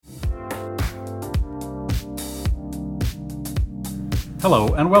Hello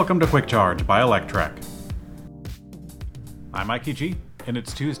and welcome to Quick Charge by Electrek. I'm Mikey G, and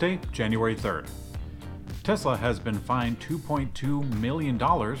it's Tuesday, January 3rd. Tesla has been fined $2.2 million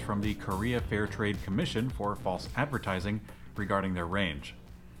from the Korea Fair Trade Commission for false advertising regarding their range.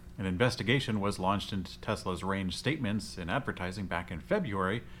 An investigation was launched into Tesla's range statements in advertising back in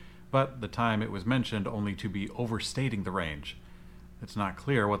February, but at the time it was mentioned only to be overstating the range. It's not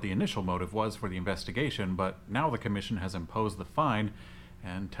clear what the initial motive was for the investigation, but now the commission has imposed the fine,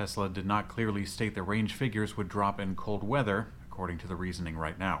 and Tesla did not clearly state the range figures would drop in cold weather, according to the reasoning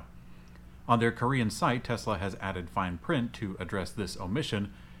right now. On their Korean site, Tesla has added fine print to address this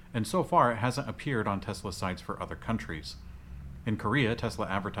omission, and so far it hasn't appeared on Tesla sites for other countries. In Korea, Tesla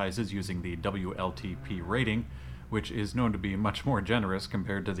advertises using the WLTP rating, which is known to be much more generous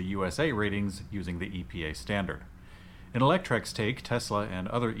compared to the USA ratings using the EPA standard. In Electrek's take, Tesla and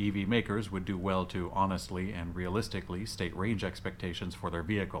other EV makers would do well to honestly and realistically state range expectations for their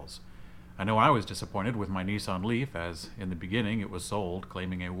vehicles. I know I was disappointed with my Nissan Leaf, as in the beginning it was sold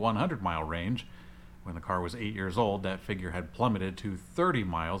claiming a 100-mile range. When the car was 8 years old, that figure had plummeted to 30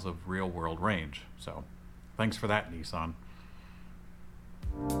 miles of real-world range. So, thanks for that, Nissan.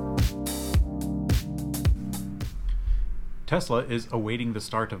 Tesla is awaiting the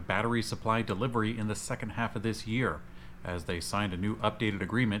start of battery supply delivery in the second half of this year, as they signed a new updated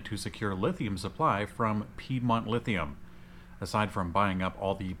agreement to secure lithium supply from Piedmont Lithium. Aside from buying up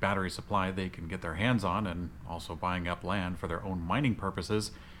all the battery supply they can get their hands on and also buying up land for their own mining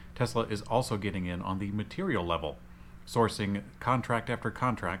purposes, Tesla is also getting in on the material level, sourcing contract after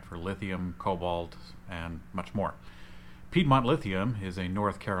contract for lithium, cobalt, and much more. Piedmont Lithium is a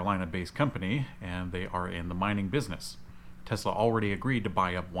North Carolina-based company, and they are in the mining business. Tesla already agreed to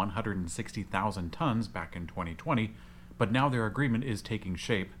buy up 160,000 tons back in 2020, but now their agreement is taking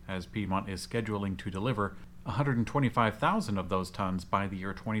shape as Piedmont is scheduling to deliver 125,000 of those tons by the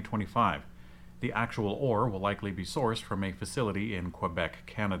year 2025. The actual ore will likely be sourced from a facility in Quebec,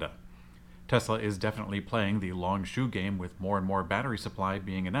 Canada. Tesla is definitely playing the long shoe game with more and more battery supply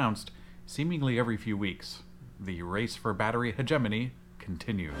being announced seemingly every few weeks. The race for battery hegemony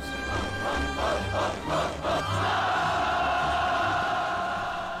continues.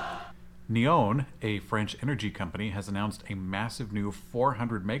 Neoen, a French energy company, has announced a massive new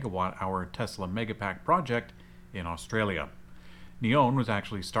 400 megawatt-hour Tesla Megapack project in Australia. Neoen was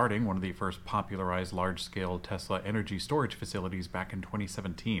actually starting one of the first popularized large-scale Tesla energy storage facilities back in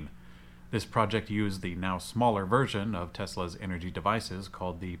 2017. This project used the now smaller version of Tesla's energy devices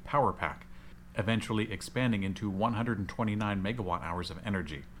called the PowerPack, eventually expanding into 129 megawatt-hours of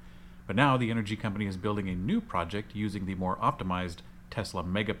energy. But now the energy company is building a new project using the more optimized Tesla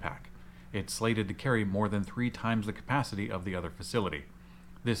Megapack. It's slated to carry more than 3 times the capacity of the other facility.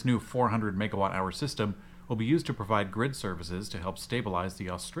 This new 400 megawatt-hour system will be used to provide grid services to help stabilize the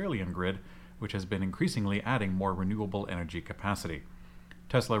Australian grid, which has been increasingly adding more renewable energy capacity.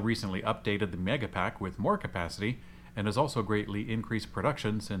 Tesla recently updated the Megapack with more capacity and has also greatly increased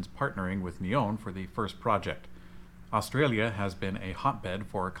production since partnering with Neoen for the first project. Australia has been a hotbed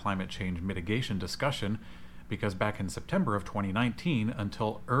for climate change mitigation discussion because back in September of 2019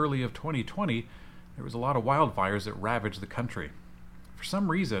 until early of 2020, there was a lot of wildfires that ravaged the country. For some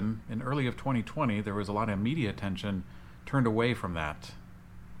reason, in early of 2020, there was a lot of media attention turned away from that.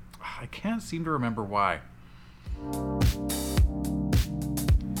 I can't seem to remember why.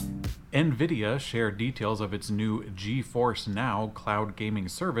 NVIDIA shared details of its new GeForce Now cloud gaming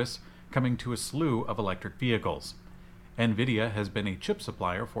service coming to a slew of electric vehicles. NVIDIA has been a chip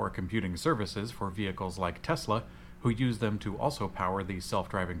supplier for computing services for vehicles like Tesla, who use them to also power the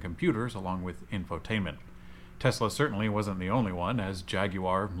self-driving computers along with infotainment. Tesla certainly wasn't the only one, as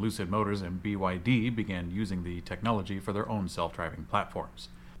Jaguar, Lucid Motors, and BYD began using the technology for their own self-driving platforms.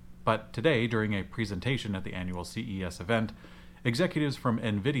 But today, during a presentation at the annual CES event, executives from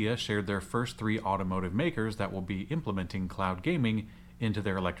NVIDIA shared their first 3 automotive makers that will be implementing cloud gaming into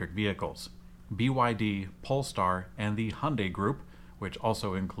their electric vehicles: BYD, Polestar, and the Hyundai Group, which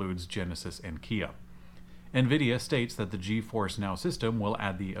also includes Genesis and Kia. NVIDIA states that the GeForce Now system will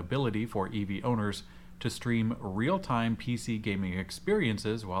add the ability for EV owners to stream real-time PC gaming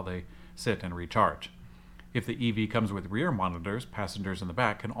experiences while they sit and recharge. If the EV comes with rear monitors, passengers in the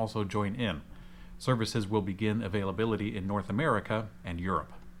back can also join in. Services will begin availability in North America and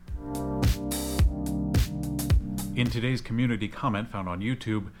Europe. In today's community comment found on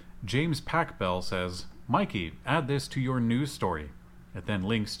YouTube, James Packbell says, "Mikey, add this to your news story." It then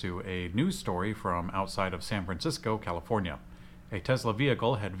links to a news story from outside of San Francisco, California. A Tesla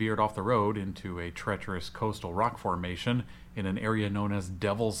vehicle had veered off the road into a treacherous coastal rock formation in an area known as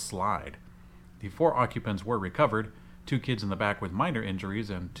Devil's Slide. The 4 occupants were recovered, 2 kids in the back with minor injuries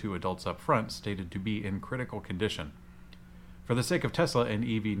and 2 adults up front stated to be in critical condition. For the sake of Tesla and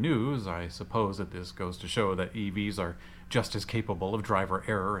EV news, I suppose that this goes to show that EVs are just as capable of driver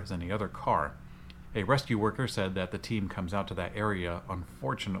error as any other car. A rescue worker said that the team comes out to that area,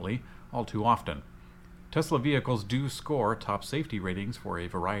 unfortunately, all too often. Tesla vehicles do score top safety ratings for a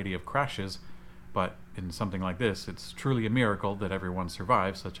variety of crashes, but in something like this, it's truly a miracle that everyone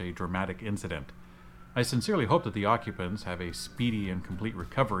survives such a dramatic incident. I sincerely hope that the occupants have a speedy and complete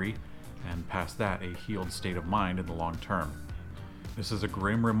recovery, and past that, a healed state of mind in the long term. This is a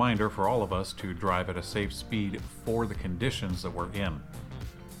grim reminder for all of us to drive at a safe speed for the conditions that we're in.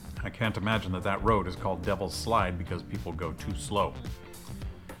 I can't imagine that that road is called Devil's Slide because people go too slow.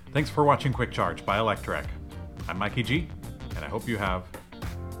 Thanks for watching Quick Charge by Electrek. I'm Mikey G, and I hope you have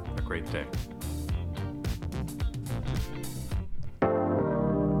a great day.